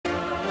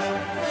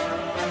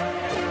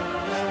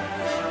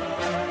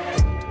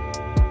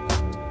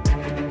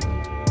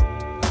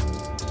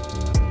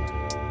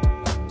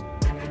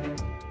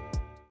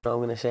I'm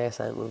going to share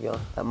something with you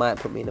that might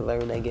put me in a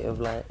very negative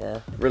light,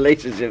 yeah.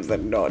 Relationships are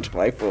not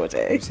my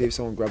forte. See if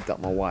someone grabbed up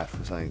my wife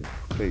or something,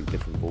 completely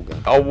different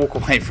ballgame. I'll walk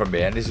away from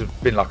it, and this has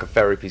been like a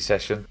therapy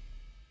session.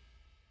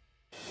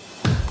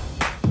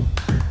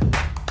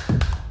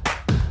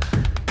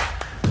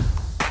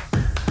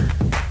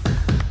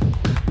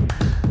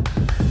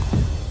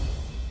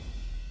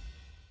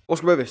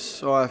 Oscar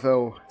Bevis,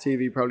 IFL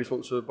TV, proudly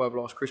sponsored by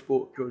Blast. Chris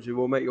Bourke, joins you.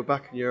 Well, mate, you're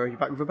back, and you're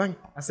back with a bang.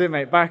 That's it,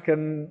 mate. Back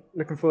and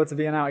looking forward to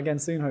being out again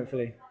soon,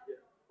 hopefully.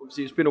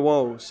 Obviously, it's been a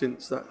while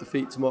since that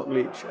defeat to Mark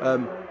Leach.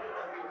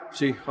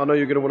 See, I know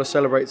you're going to want to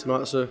celebrate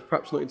tonight, so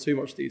perhaps not in too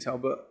much detail,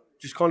 but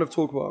just kind of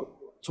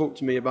talk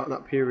to me about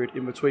that period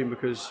in between,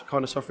 because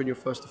kind of suffering your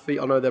first defeat,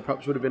 I know there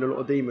perhaps would have been a lot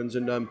of demons,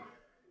 and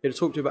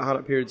talk to you about how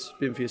that period's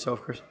been for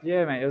yourself, Chris.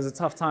 Yeah, mate, it was a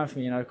tough time for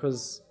me,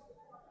 because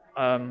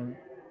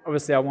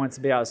obviously I wanted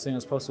to be out as soon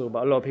as possible,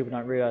 but a lot of people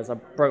don't realise I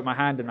broke my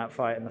hand in that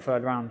fight in the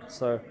third round.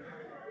 So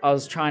I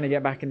was trying to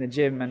get back in the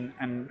gym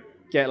and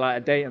get like a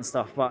date and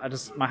stuff, but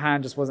my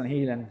hand just wasn't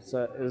healing.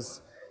 So it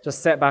was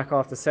just setback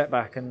after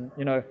setback. And,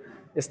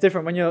 it's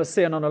different when you're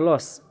sitting on a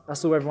loss.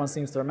 That's all everyone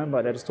seems to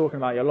remember. They're just talking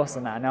about your loss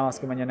and that, and now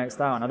asking when you're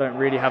next out, and I don't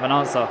really have an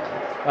answer.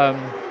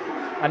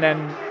 And then,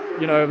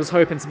 I was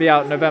hoping to be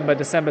out November,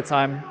 December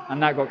time,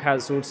 and that got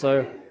cancelled.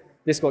 So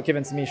this got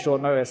given to me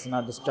short notice, and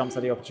I just jumped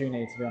at the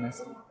opportunity, to be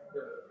honest.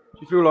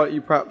 Do you feel like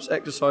you perhaps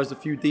exercised a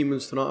few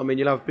demons tonight? I mean,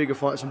 you'll have bigger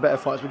fights and better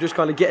fights, but just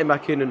kind of getting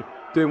back in and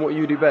doing what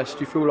you do best.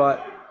 Do you feel like,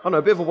 I don't know,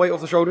 a bit of a weight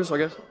off the shoulders, I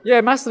guess? Yeah,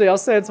 massively. I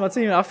was saying to my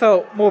team, I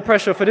felt more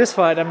pressure for this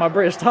fight than my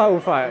British title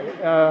fight.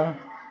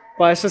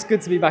 But it's just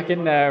good to be back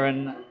in there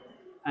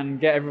and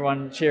get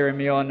everyone cheering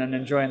me on and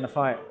enjoying the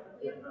fight.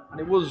 And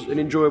it was an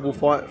enjoyable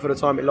fight for the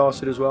time it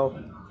lasted as well.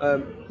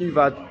 You've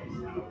had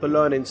the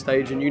learning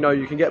stage, and you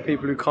can get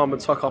people who come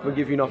and tuck up and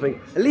give you nothing.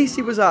 At least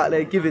he was out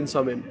there giving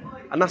something,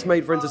 and that's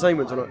made for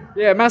entertainment tonight.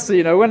 Yeah,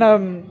 massively. When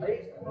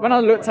I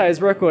looked at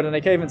his record and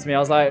they came into me, I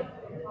was like,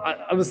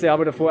 obviously I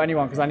would have fought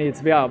anyone because I needed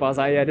to be out, but I was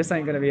like, yeah, this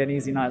ain't going to be an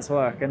easy night's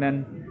work. And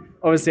then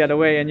obviously at the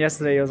weigh-in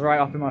yesterday, he was right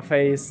up in my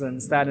face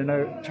and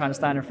trying to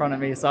stand in front of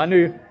me. So I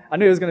knew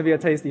it was going to be a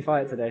tasty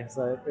fight today.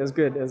 So it was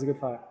good. It was a good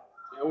fight.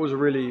 It was a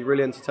really,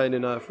 really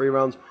entertaining 3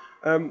 rounds.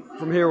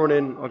 From here on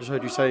in, I just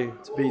heard you say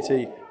to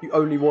BT, you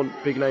only want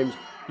big names.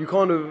 You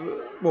kind of,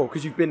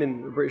 because you've been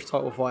in a British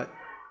title fight,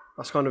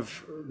 that's kind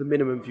of the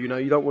minimum for you now.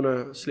 You don't want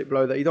to slip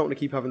below that. You don't want to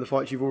keep having the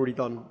fights you've already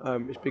done.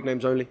 It's big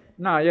names only.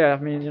 No, yeah, I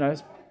mean,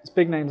 it's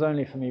big names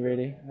only for me,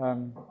 really.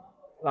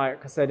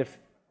 Like I said, if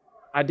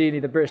ideally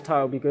the British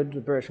title would be good,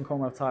 the British and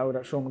Commonwealth title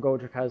that Sean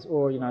Mcgoldrick has,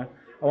 or, I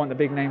want the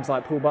big names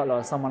like Paul Butler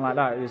or someone like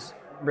that who's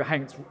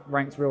ranked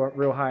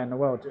real high in the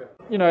world.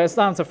 It's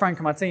down to Frank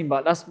and my team,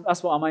 but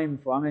that's what I'm aiming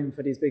for. I'm aiming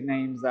for these big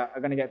names that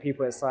are going to get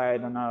people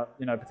excited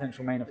and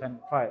potential main event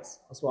fights.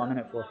 That's what I'm in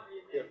it for.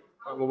 Yeah.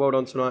 Well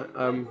done tonight.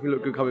 You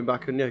look good coming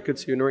back, and yeah, good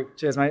to see you in the ring.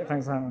 Cheers, mate.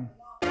 Thanks for having me.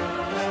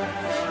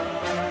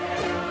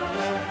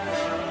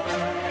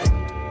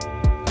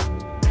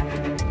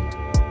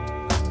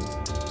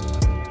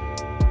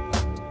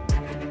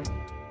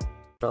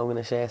 I'm going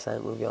to share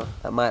something with you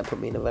that might put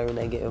me in a very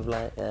negative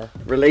light, yeah.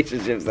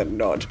 Relationships are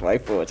not my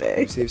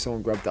forte. See if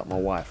someone grabbed up my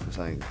wife or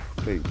something,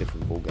 completely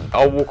different ballgame.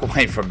 I'll walk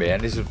away from it,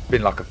 and this has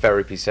been like a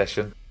therapy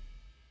session.